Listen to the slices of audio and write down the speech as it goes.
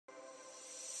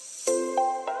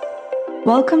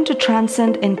Welcome to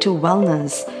Transcend into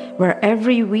Wellness, where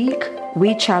every week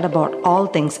we chat about all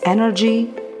things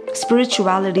energy,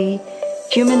 spirituality,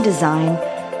 human design,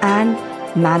 and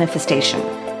manifestation.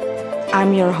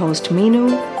 I'm your host,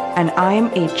 Meenu, and I am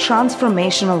a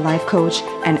transformational life coach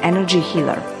and energy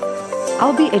healer.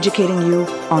 I'll be educating you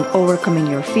on overcoming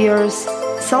your fears,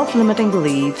 self-limiting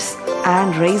beliefs,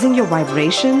 and raising your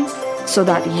vibration so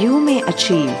that you may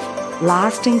achieve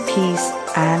lasting peace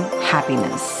and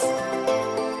happiness.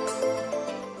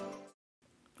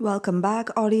 Welcome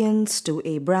back, audience, to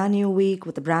a brand new week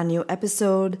with a brand new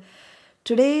episode.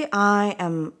 Today, I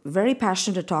am very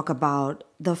passionate to talk about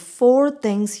the 4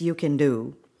 things you can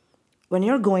do when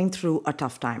you're going through a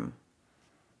tough time.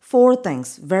 4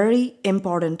 things, very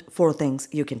important 4 things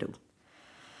you can do.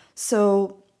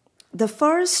 So, the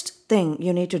first thing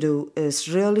you need to do is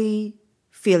really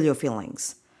feel your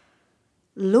feelings.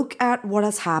 Look at what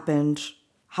has happened,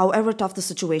 however tough the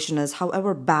situation is,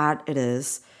 however bad it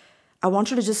is. I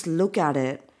want you to just look at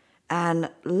it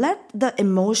and let the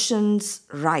emotions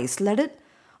rise. Let it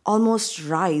almost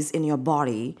rise in your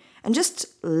body and just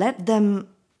let them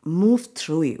move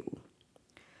through you.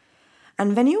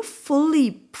 And when you fully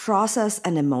process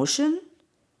an emotion,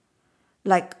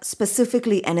 like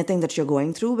specifically anything that you're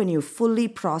going through, when you fully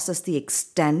process the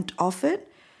extent of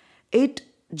it, it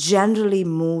generally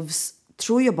moves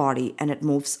through your body and it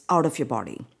moves out of your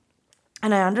body.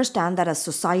 And I understand that as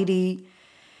society,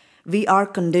 we are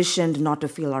conditioned not to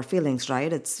feel our feelings,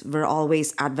 right? We're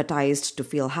always advertised to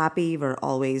feel happy. We're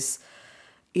always,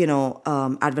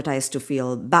 advertised to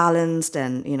feel balanced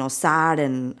and, sad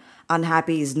and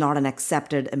unhappy is not an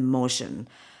accepted emotion.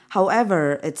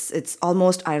 However, it's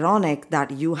almost ironic that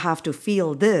you have to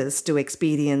feel this to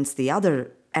experience the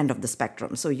other end of the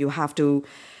spectrum. So you have to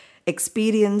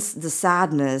experience the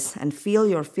sadness and feel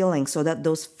your feelings so that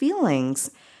those feelings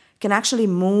can actually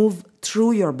move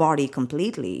through your body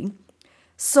completely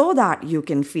so that you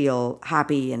can feel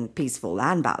happy and peaceful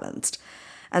and balanced.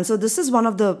 And so this is one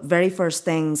of the very first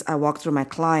things I walk through my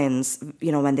clients,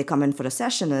 when they come in for a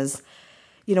session is,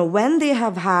 when they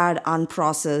have had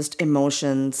unprocessed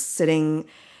emotions sitting,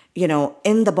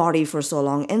 in the body for so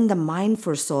long, in the mind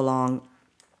for so long,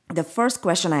 the first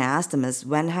question I ask them is,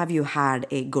 when have you had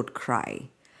a good cry?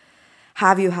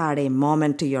 Have you had a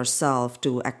moment to yourself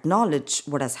to acknowledge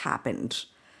what has happened?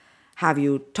 Have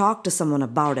you talked to someone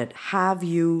about it? Have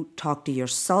you talked to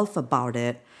yourself about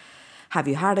it? Have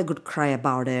you had a good cry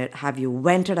about it? Have you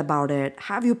vented about it?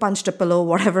 Have you punched a pillow?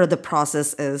 Whatever the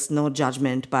process is, no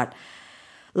judgment. But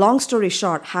long story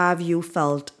short, have you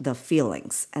felt the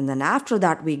feelings? And then after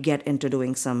that, we get into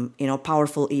doing some,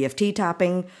 powerful EFT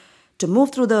tapping to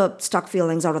move through the stuck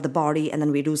feelings out of the body, and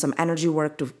then we do some energy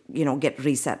work to, get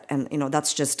reset. And,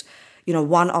 that's just,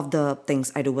 one of the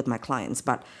things I do with my clients.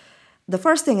 But the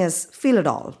first thing is feel it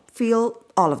all. Feel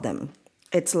all of them.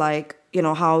 It's like,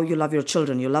 how you love your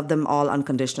children. You love them all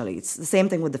unconditionally. It's the same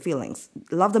thing with the feelings.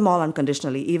 Love them all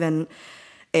unconditionally, even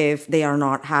if they are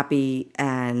not happy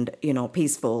and,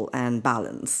 peaceful and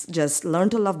balanced. Just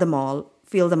learn to love them all,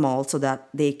 feel them all so that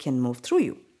they can move through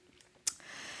you.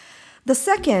 The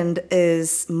second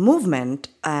is movement,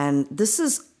 and this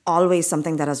is always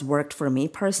something that has worked for me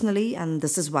personally, and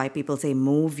this is why people say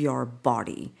move your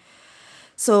body.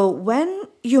 So when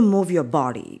you move your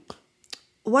body,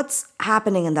 what's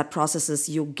happening in that process is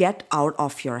you get out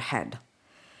of your head.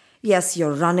 Yes,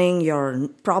 you're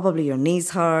running, probably your knees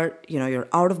hurt, you're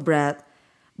out of breath,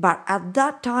 but at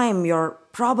that time, you're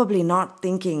probably not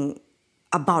thinking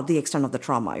about the extent of the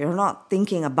trauma. You're not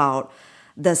thinking about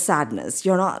the sadness.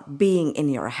 You're not being in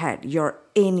your head. You're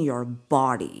in your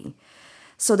body.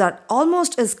 So that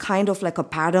almost is kind of like a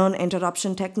pattern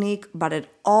interruption technique, but it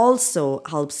also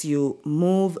helps you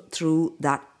move through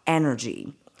that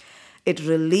energy. It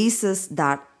releases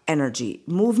that energy.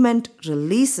 Movement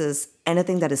releases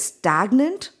anything that is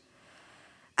stagnant,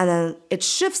 and then it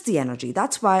shifts the energy.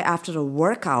 That's why after a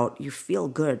workout, you feel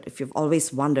good. If you've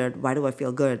always wondered, why do I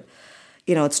feel good?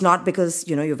 It's not because,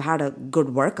 you've had a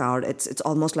good workout. It's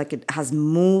almost like it has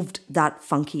moved that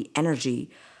funky energy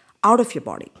out of your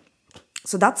body.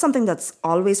 So that's something that's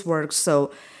always works.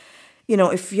 So,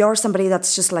 if you're somebody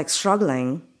that's just like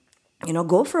struggling,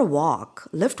 go for a walk,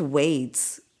 lift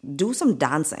weights, do some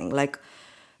dancing, like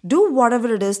do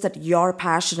whatever it is that you're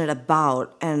passionate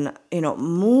about and,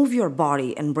 move your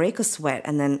body and break a sweat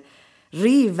and then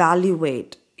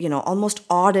reevaluate, almost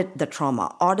audit the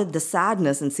trauma, audit the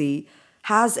sadness and see,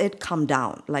 has it come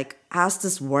down? Like, has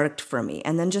this worked for me?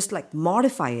 And then just like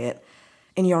modify it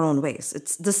in your own ways.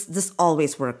 This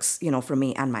always works, for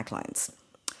me and my clients.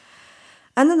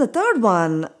 And then the third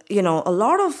one, a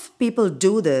lot of people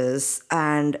do this,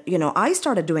 and, I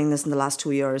started doing this in the last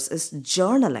 2 years, is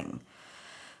journaling.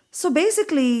 So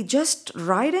basically, just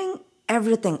writing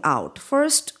everything out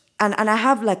first. And I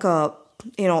have like a,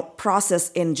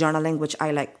 process in journaling, which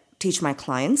I like teach my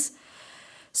clients.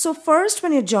 So first,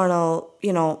 when you journal,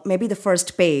 maybe the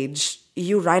first page,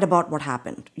 you write about what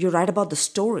happened. You write about the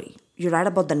story. You write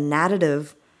about the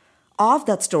narrative of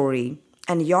that story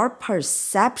and your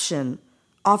perception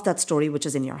of that story, which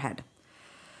is in your head.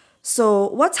 So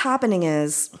what's happening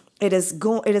is it is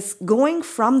going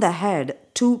from the head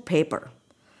to paper.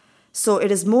 So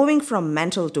it is moving from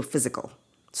mental to physical.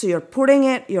 So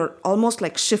you're almost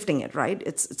like shifting it, right?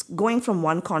 It's going from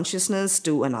one consciousness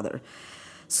to another.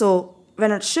 So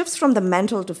when it shifts from the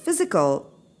mental to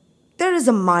physical, there is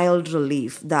a mild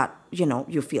relief that,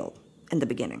 you feel in the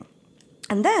beginning.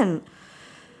 And then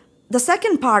the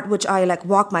second part, which I like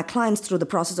walk my clients through the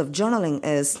process of journaling,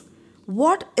 is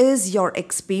what is your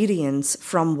experience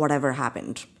from whatever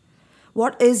happened?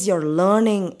 What is your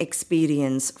learning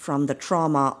experience from the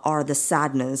trauma or the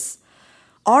sadness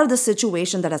or the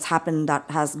situation that has happened that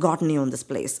has gotten you in this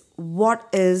place? What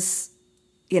is,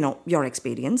 your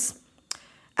experience?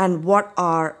 And what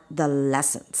are the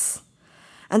lessons?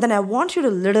 And then I want you to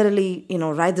literally,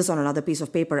 write this on another piece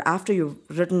of paper after you've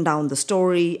written down the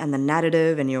story and the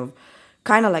narrative and you've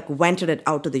kind of like vented it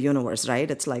out to the universe, right?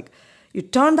 It's like you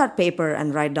turn that paper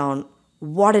and write down,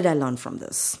 what did I learn from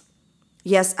this?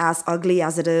 Yes, as ugly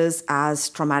as it is, as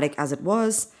traumatic as it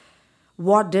was,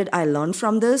 what did I learn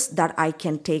from this that I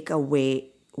can take away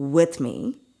with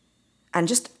me? And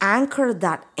just anchor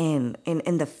that in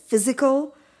the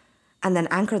physical, and then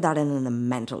anchor that in the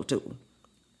mental too.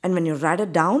 And when you write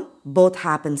it down, both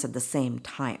happens at the same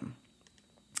time.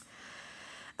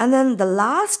 And then the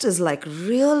last is like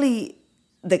really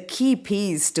the key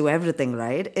piece to everything,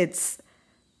 right? It's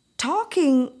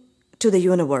talking to the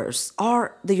universe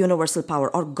or the universal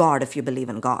power or God if you believe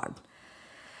in God,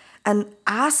 and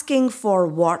asking for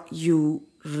what you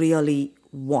really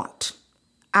want,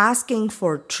 asking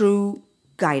for true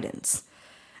guidance.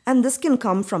 And this can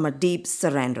come from a deep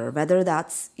surrender, whether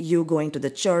that's you going to the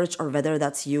church or whether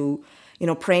that's you,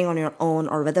 praying on your own,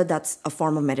 or whether that's a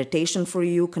form of meditation for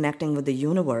you, connecting with the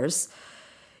universe.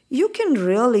 You can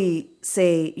really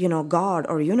say, God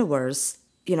or universe,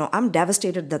 I'm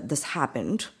devastated that this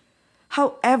happened.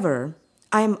 However,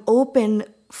 I'm open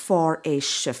for a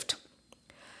shift.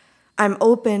 I'm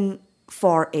open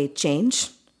for a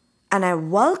change, and I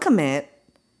welcome it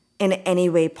in any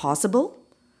way possible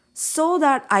so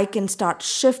that I can start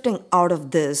shifting out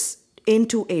of this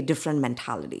into a different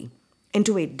mentality,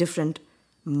 into a different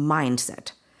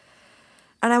mindset.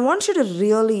 And I want you to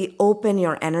really open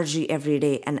your energy every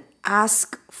day and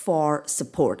ask for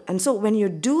support. And so when you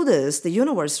do this, the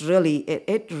universe really,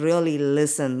 it really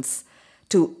listens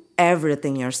to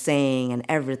everything you're saying and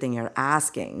everything you're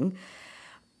asking.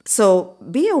 So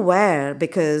be aware,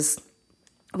 because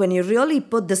when you really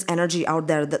put this energy out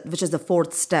there, which is the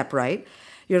fourth step, right?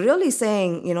 You're really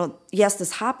saying, yes,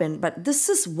 this happened, but this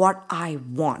is what I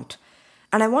want.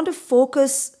 And I want to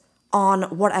focus on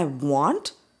what I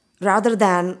want rather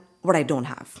than what I don't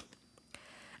have.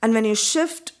 And when you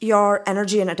shift your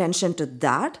energy and attention to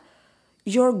that,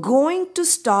 you're going to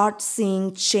start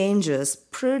seeing changes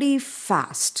pretty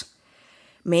fast.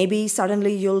 Maybe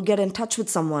suddenly you'll get in touch with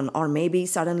someone, or maybe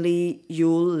suddenly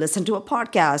you'll listen to a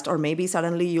podcast, or maybe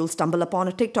suddenly you'll stumble upon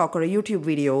a TikTok or a YouTube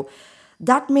video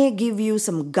that may give you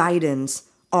some guidance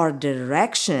or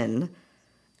direction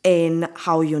in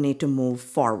how you need to move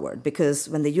forward. Because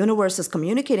when the universe is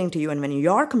communicating to you and when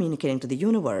you're communicating to the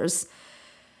universe,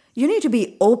 you need to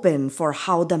be open for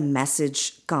how the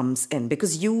message comes in,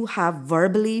 because you have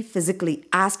verbally, physically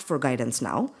asked for guidance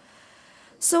now.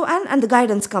 So, and the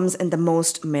guidance comes in the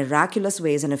most miraculous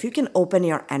ways. And if you can open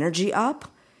your energy up,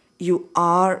 you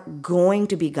are going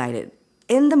to be guided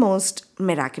in the most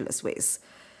miraculous ways.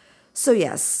 So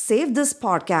yes, save this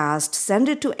podcast, send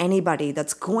it to anybody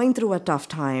that's going through a tough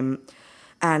time,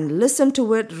 and listen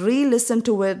to it, re-listen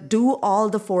to it, do all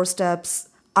the 4 steps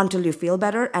until you feel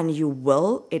better, and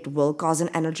it will cause an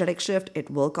energetic shift, it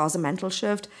will cause a mental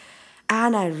shift.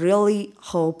 And I really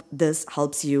hope this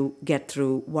helps you get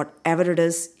through whatever it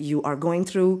is you are going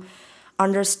through.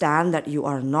 Understand that you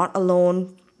are not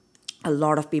alone. A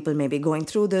lot of people may be going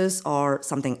through this or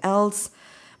something else.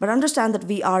 But understand that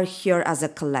we are here as a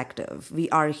collective. We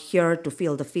are here to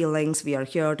feel the feelings. We are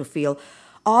here to feel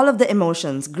all of the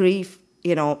emotions, grief,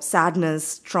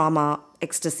 sadness, trauma,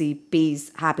 ecstasy,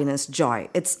 peace, happiness, joy.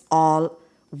 It's all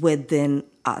within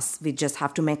us. We just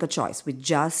have to make a choice. We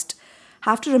just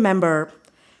have to remember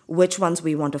which ones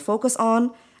we want to focus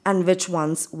on and which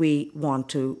ones we want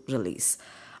to release.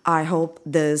 I hope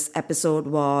this episode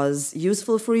was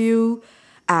useful for you,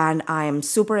 and I am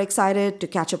super excited to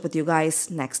catch up with you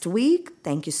guys next week.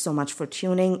 Thank you so much for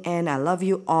tuning in. I love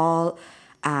you all,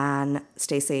 and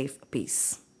stay safe.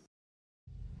 Peace.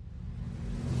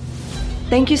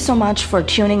 Thank you so much for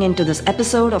tuning into this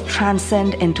episode of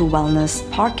Transcend into Wellness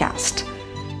podcast.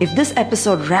 If this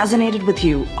episode resonated with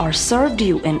you or served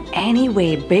you in any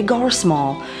way, big or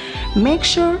small, make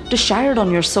sure to share it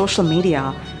on your social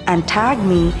media and tag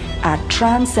me at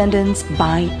Transcendence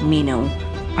by Meenu.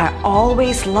 I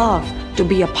always love to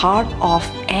be a part of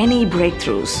any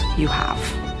breakthroughs you have.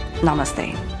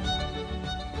 Namaste.